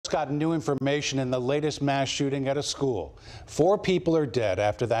got new information in the latest mass shooting at a school. 4 people are dead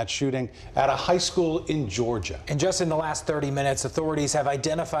after that shooting at a high school in Georgia. And just in the last 30 minutes, authorities have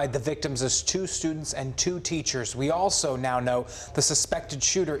identified the victims as 2 students and 2 teachers. We also now know the suspected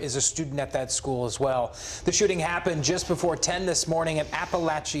shooter is a student at that school as well. The shooting happened just before 10 this morning at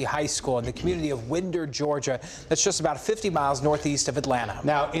Apalachee High School in the community of Winder, Georgia. That's just about 50 miles northeast of Atlanta.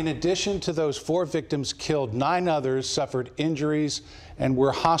 Now, in addition to those 4 victims killed, 9 others suffered injuries and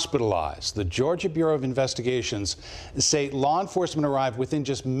were hospitalized. The Georgia Bureau of Investigations say law enforcement arrived within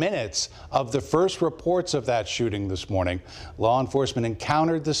just minutes of the first reports of that shooting this morning. Law enforcement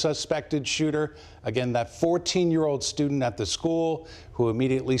encountered the suspected shooter, again, that 14-year-old student at the school who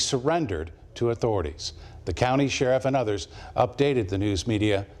immediately surrendered to authorities. The county sheriff and others updated the news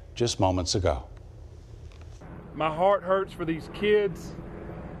media just moments ago. My heart hurts for these kids.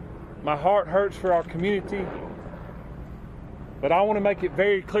 My heart hurts for our community. But I want to make it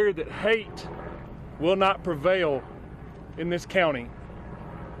very clear that hate will not prevail in this county.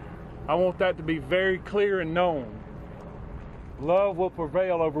 I want that to be very clear and known. Love will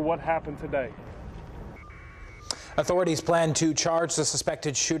prevail over what happened today. Authorities plan to charge the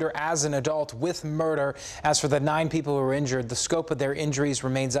suspected shooter as an adult with murder. As for the 9 people who were injured, the scope of their injuries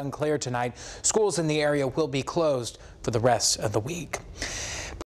remains unclear tonight. Schools in the area will be closed for the rest of the week.